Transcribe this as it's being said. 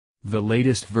The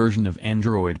latest version of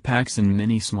Android packs in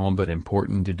many small but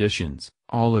important additions,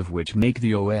 all of which make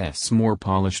the OS more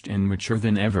polished and mature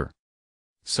than ever.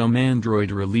 Some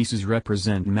Android releases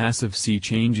represent massive sea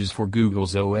changes for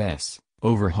Google's OS,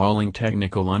 overhauling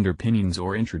technical underpinnings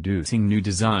or introducing new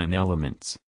design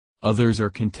elements. Others are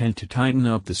content to tighten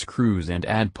up the screws and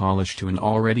add polish to an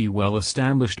already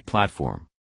well-established platform.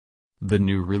 The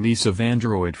new release of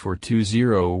Android for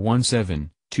 2017-2018,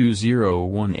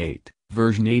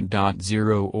 version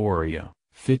 8.0 Oreo,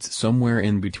 fits somewhere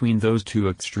in between those two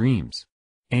extremes.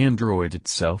 Android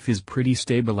itself is pretty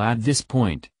stable at this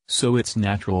point, so it's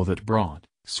natural that broad,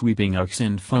 sweeping UX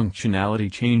and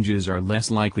functionality changes are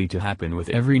less likely to happen with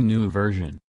every new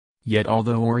version. Yet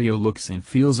although Oreo looks and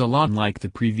feels a lot like the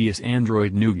previous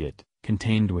Android Nougat,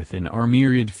 contained within are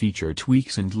myriad feature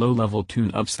tweaks and low-level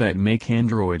tune-ups that make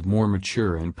Android more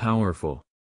mature and powerful.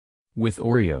 With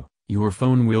Oreo, your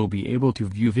phone will be able to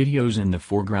view videos in the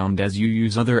foreground as you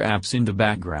use other apps in the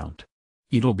background.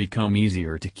 It'll become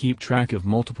easier to keep track of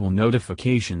multiple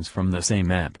notifications from the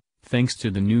same app, thanks to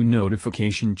the new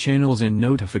notification channels and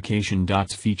notification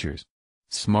dots features.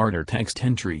 Smarter text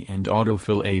entry and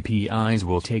autofill APIs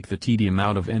will take the tedium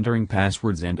out of entering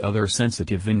passwords and other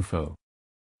sensitive info.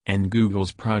 And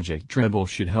Google's Project Treble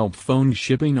should help phone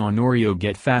shipping on Oreo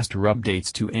get faster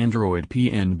updates to Android P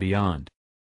and beyond.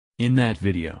 In that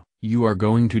video, you are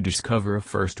going to discover a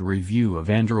first review of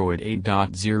Android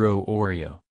 8.0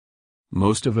 Oreo.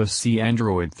 Most of us see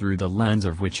Android through the lens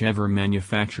of whichever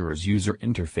manufacturer's user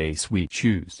interface we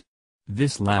choose.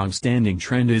 This long-standing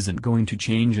trend isn't going to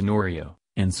change in Oreo,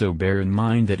 and so bear in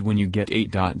mind that when you get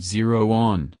 8.0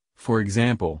 on, for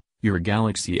example, your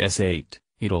Galaxy S8,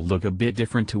 it'll look a bit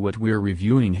different to what we're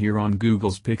reviewing here on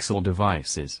Google's Pixel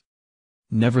devices.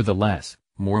 Nevertheless,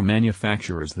 more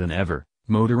manufacturers than ever,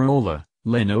 Motorola,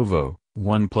 Lenovo,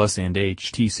 OnePlus and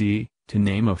HTC, to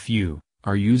name a few,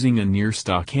 are using a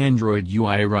near-stock Android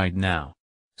UI right now.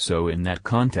 So in that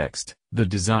context, the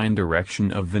design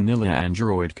direction of vanilla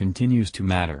Android continues to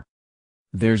matter.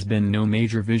 There's been no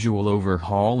major visual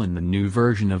overhaul in the new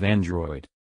version of Android.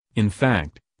 In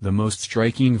fact, the most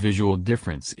striking visual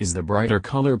difference is the brighter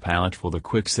color palette for the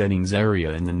quick settings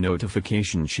area in the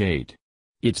notification shade.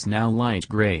 It's now light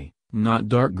gray, not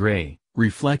dark gray,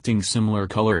 reflecting similar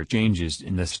color changes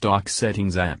in the stock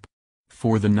settings app.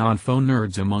 For the non-phone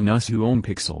nerds among us who own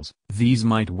Pixels, these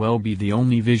might well be the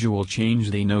only visual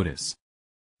change they notice.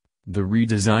 The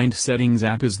redesigned Settings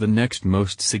app is the next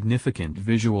most significant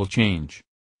visual change.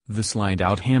 The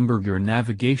slide-out hamburger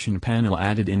navigation panel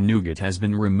added in Nougat has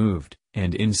been removed,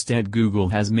 and instead Google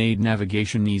has made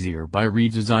navigation easier by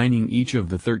redesigning each of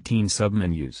the 13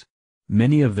 submenus.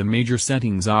 Many of the major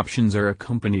settings options are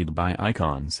accompanied by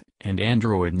icons, and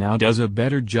Android now does a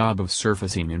better job of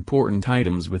surfacing important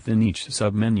items within each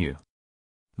submenu.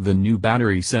 The new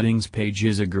battery settings page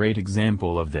is a great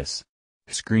example of this.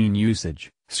 Screen usage,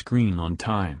 screen on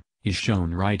time, is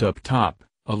shown right up top,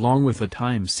 along with the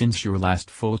time since your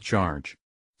last full charge.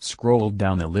 Scroll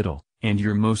down a little, and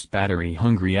your most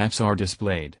battery-hungry apps are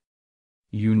displayed.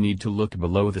 You need to look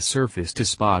below the surface to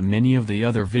spot many of the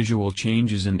other visual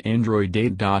changes in Android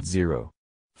 8.0.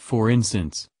 For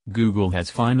instance, Google has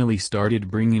finally started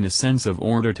bringing a sense of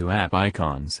order to app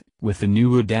icons, with the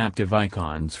new Adaptive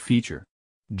Icons feature.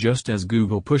 Just as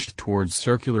Google pushed towards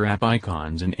circular app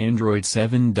icons in Android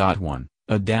 7.1,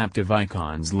 Adaptive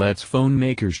Icons lets phone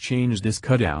makers change this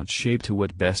cutout shape to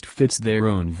what best fits their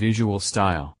own visual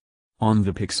style. On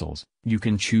the Pixels, you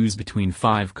can choose between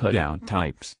 5 cutout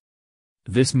types.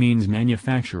 This means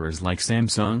manufacturers like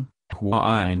Samsung,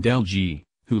 Huawei and LG,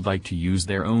 who like to use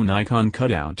their own icon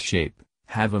cutout shape,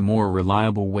 have a more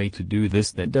reliable way to do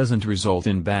this that doesn't result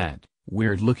in bad,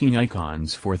 weird-looking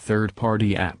icons for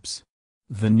third-party apps.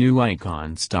 The new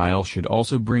icon style should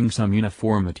also bring some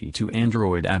uniformity to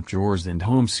Android app drawers and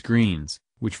home screens,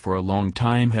 which for a long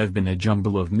time have been a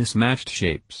jumble of mismatched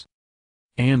shapes.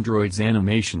 Android's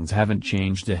animations haven't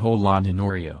changed a whole lot in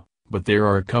Oreo, but there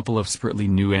are a couple of sprightly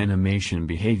new animation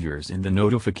behaviors in the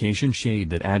notification shade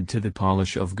that add to the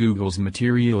polish of Google's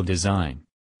material design.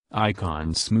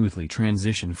 Icons smoothly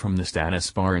transition from the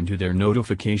status bar into their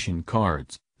notification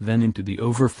cards, then into the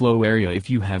overflow area if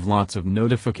you have lots of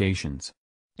notifications.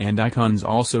 And icons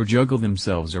also juggle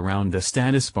themselves around the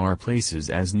status bar places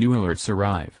as new alerts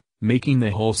arrive, making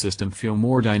the whole system feel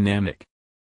more dynamic.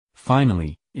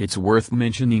 Finally, it's worth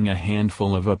mentioning a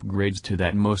handful of upgrades to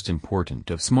that most important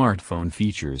of smartphone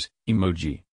features,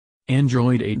 emoji.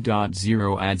 Android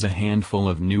 8.0 adds a handful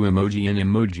of new emoji in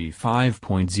Emoji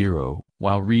 5.0,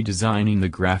 while redesigning the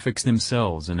graphics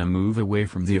themselves in a move away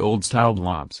from the old-style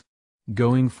blobs.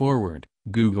 Going forward,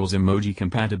 Google's emoji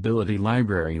compatibility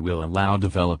library will allow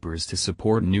developers to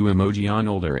support new emoji on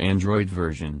older Android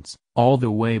versions, all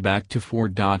the way back to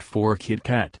 4.4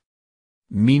 KitKat.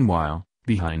 Meanwhile,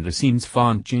 behind-the-scenes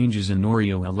font changes in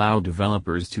Oreo allow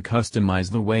developers to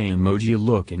customize the way emoji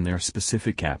look in their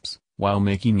specific apps, while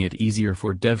making it easier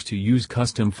for devs to use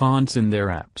custom fonts in their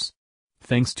apps.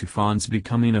 Thanks to fonts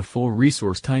becoming a full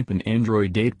resource type in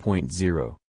Android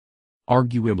 8.0.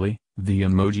 Arguably, the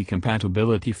emoji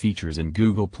compatibility features in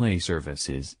Google Play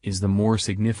services is the more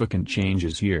significant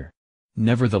changes here.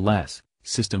 Nevertheless,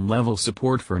 system-level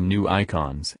support for new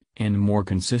icons, and more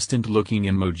consistent-looking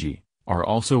emoji, are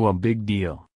also a big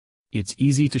deal. It's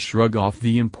easy to shrug off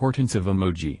the importance of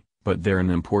emoji, but they're an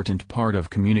important part of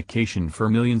communication for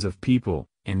millions of people,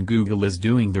 and Google is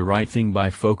doing the right thing by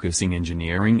focusing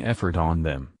engineering effort on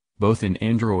them, both in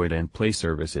Android and Play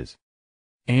services.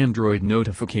 Android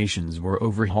notifications were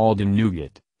overhauled in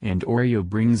Nougat, and Oreo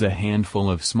brings a handful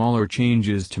of smaller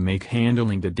changes to make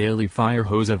handling the daily fire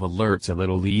hose of alerts a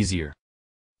little easier.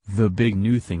 The big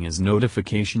new thing is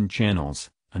notification channels,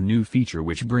 a new feature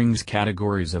which brings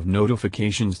categories of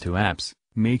notifications to apps,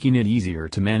 making it easier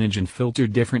to manage and filter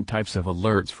different types of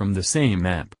alerts from the same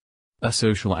app. A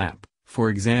social app, for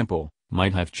example,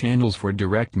 might have channels for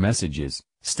direct messages,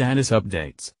 status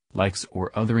updates, likes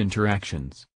or other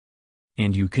interactions.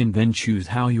 And you can then choose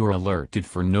how you're alerted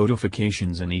for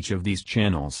notifications in each of these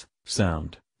channels,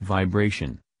 sound,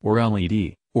 vibration, or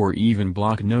LED, or even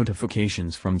block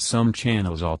notifications from some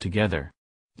channels altogether.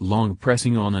 Long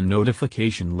pressing on a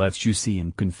notification lets you see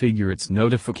and configure its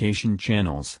notification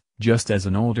channels. Just as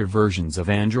in older versions of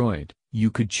Android,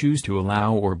 you could choose to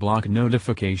allow or block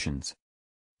notifications.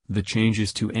 The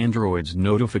changes to Android's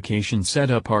notification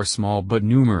setup are small but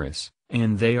numerous,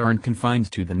 and they aren't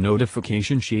confined to the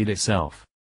notification shade itself.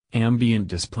 Ambient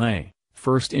display,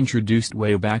 first introduced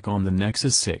way back on the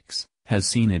Nexus 6, has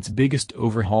seen its biggest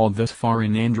overhaul thus far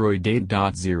in Android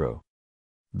 8.0.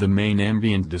 The main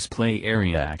ambient display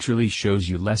area actually shows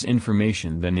you less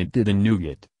information than it did in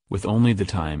Nougat, with only the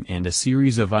time and a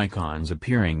series of icons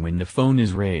appearing when the phone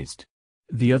is raised.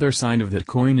 The other side of that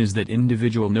coin is that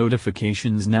individual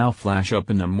notifications now flash up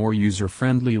in a more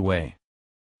user-friendly way.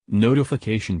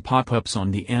 Notification pop-ups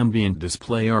on the ambient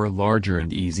display are larger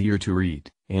and easier to read,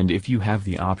 and if you have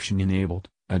the option enabled,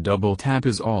 a double tap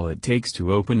is all it takes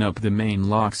to open up the main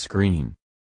lock screen.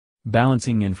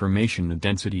 Balancing information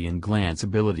density and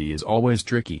glanceability is always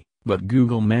tricky, but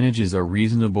Google manages a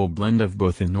reasonable blend of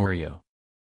both in Oreo.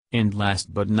 And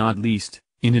last but not least,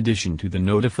 in addition to the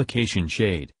notification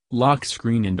shade, lock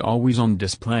screen and always-on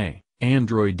display,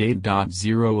 Android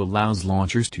 8.0 allows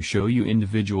launchers to show you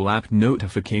individual app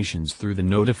notifications through the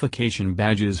notification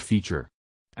badges feature.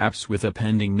 Apps with a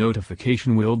pending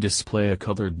notification will display a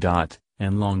colored dot,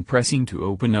 and long pressing to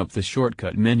open up the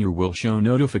shortcut menu will show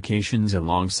notifications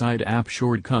alongside app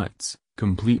shortcuts,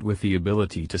 complete with the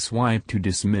ability to swipe to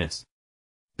dismiss.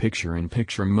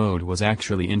 Picture-in-picture mode was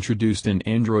actually introduced in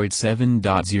Android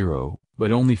 7.0,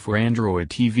 but only for Android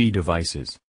TV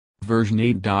devices. Version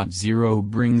 8.0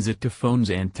 brings it to phones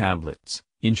and tablets,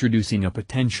 introducing a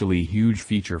potentially huge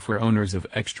feature for owners of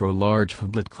extra-large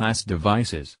phablet-class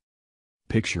devices.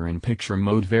 Picture-in-picture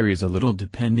mode varies a little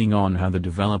depending on how the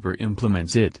developer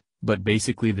implements it, but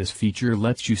basically this feature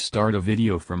lets you start a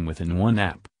video from within one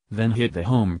app, then hit the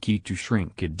home key to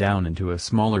shrink it down into a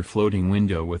smaller floating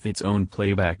window with its own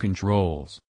playback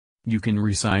controls. You can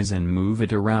resize and move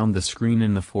it around the screen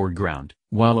in the foreground,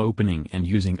 while opening and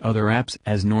using other apps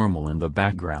as normal in the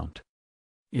background.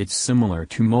 It's similar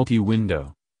to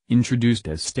multi-window, introduced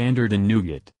as standard in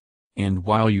Nougat. And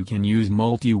while you can use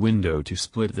multi-window to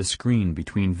split the screen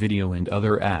between video and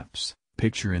other apps,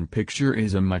 picture-in-picture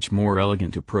is a much more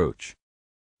elegant approach.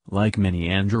 Like many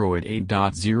Android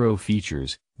 8.0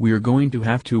 features, we're going to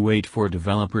have to wait for a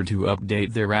developer to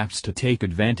update their apps to take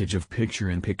advantage of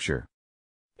picture-in-picture.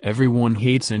 Everyone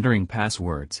hates entering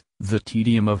passwords. The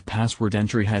tedium of password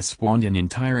entry has spawned an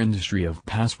entire industry of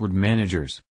password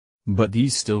managers. But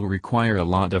these still require a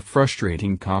lot of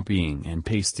frustrating copying and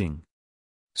pasting.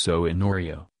 So in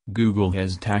Oreo, Google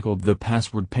has tackled the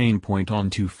password pain point on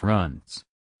two fronts.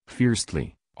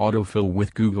 Firstly, Autofill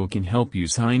with Google can help you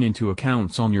sign into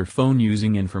accounts on your phone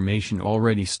using information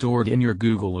already stored in your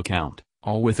Google account,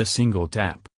 all with a single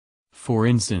tap. For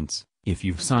instance, if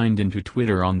you've signed into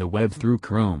Twitter on the web through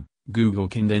Chrome, Google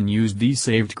can then use these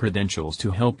saved credentials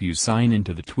to help you sign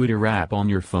into the Twitter app on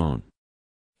your phone.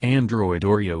 Android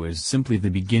Oreo is simply the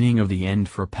beginning of the end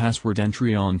for password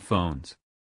entry on phones.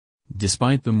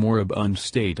 Despite the moribund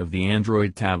state of the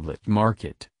Android tablet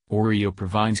market, Oreo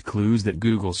provides clues that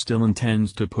Google still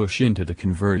intends to push into the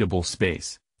convertible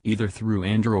space, either through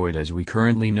Android as we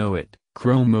currently know it,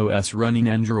 Chrome OS running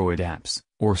Android apps,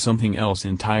 or something else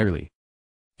entirely.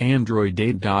 Android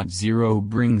 8.0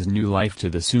 brings new life to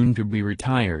the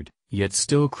soon-to-be-retired, yet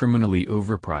still criminally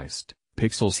overpriced,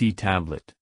 Pixel C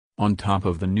tablet. On top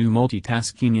of the new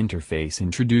multitasking interface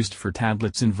introduced for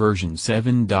tablets in version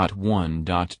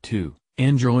 7.1.2,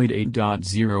 Android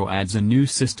 8.0 adds a new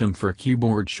system for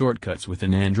keyboard shortcuts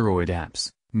within Android apps,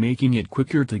 making it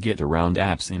quicker to get around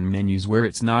apps in menus where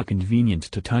it's not convenient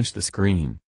to touch the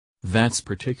screen. That's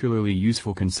particularly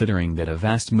useful considering that a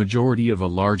vast majority of a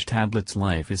large tablet's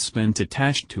life is spent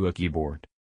attached to a keyboard.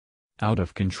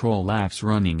 Out-of-control apps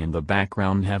running in the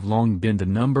background have long been the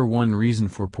 #1 reason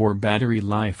for poor battery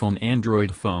life on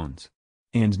Android phones.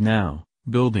 And now,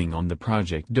 building on the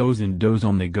Project Doze and Doze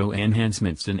on the Go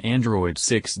enhancements in Android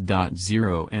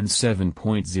 6.0 and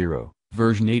 7.0,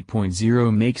 version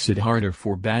 8.0 makes it harder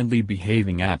for badly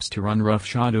behaving apps to run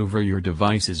roughshod over your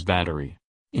device's battery.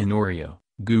 In Oreo,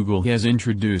 Google has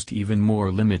introduced even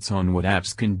more limits on what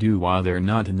apps can do while they're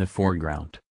not in the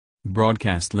foreground.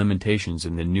 Broadcast limitations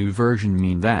in the new version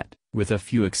mean that, with a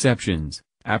few exceptions,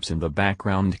 apps in the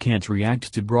background can't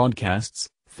react to broadcasts,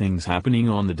 things happening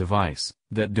on the device,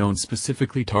 that don't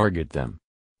specifically target them.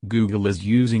 Google is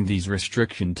using these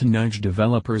restrictions to nudge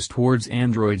developers towards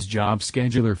Android's Job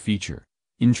Scheduler feature,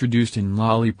 introduced in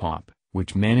Lollipop,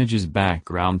 which manages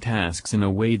background tasks in a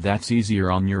way that's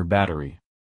easier on your battery.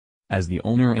 As the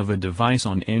owner of a device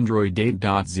on Android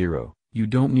 8.0, you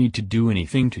don't need to do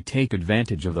anything to take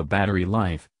advantage of the battery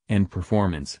life and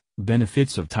performance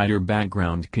benefits of tighter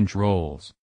background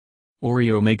controls.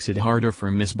 Oreo makes it harder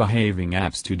for misbehaving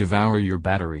apps to devour your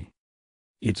battery.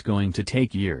 It's going to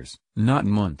take years, not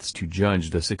months, to judge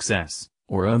the success,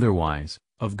 or otherwise,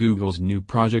 of Google's new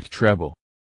Project Treble.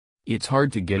 It's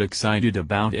hard to get excited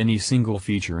about any single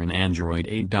feature in Android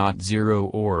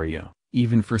 8.0 Oreo,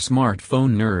 even for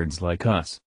smartphone nerds like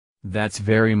us. That's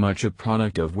very much a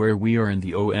product of where we are in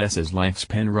the OS's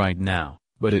lifespan right now,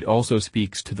 but it also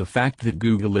speaks to the fact that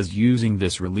Google is using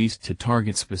this release to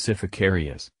target specific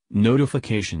areas: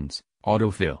 notifications,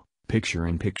 autofill,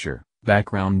 picture-in-picture,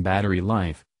 background battery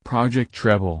life, Project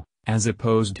Treble, as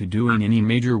opposed to doing any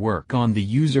major work on the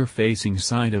user-facing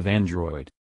side of Android.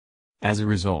 As a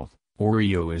result,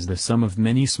 Oreo is the sum of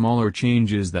many smaller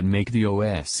changes that make the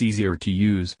OS easier to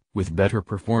use, with better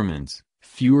performance,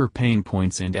 fewer pain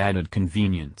points and added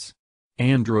convenience.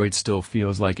 Android still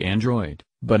feels like Android,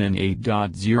 but in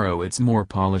 8.0 it's more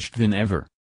polished than ever.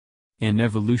 An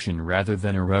evolution rather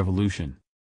than a revolution.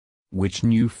 Which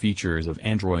new features of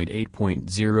Android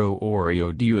 8.0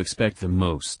 Oreo do you expect the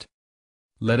most?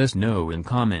 Let us know in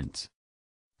comments.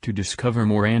 To discover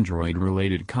more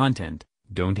Android-related content,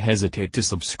 don't hesitate to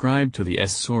subscribe to the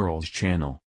S Sorrels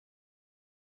channel.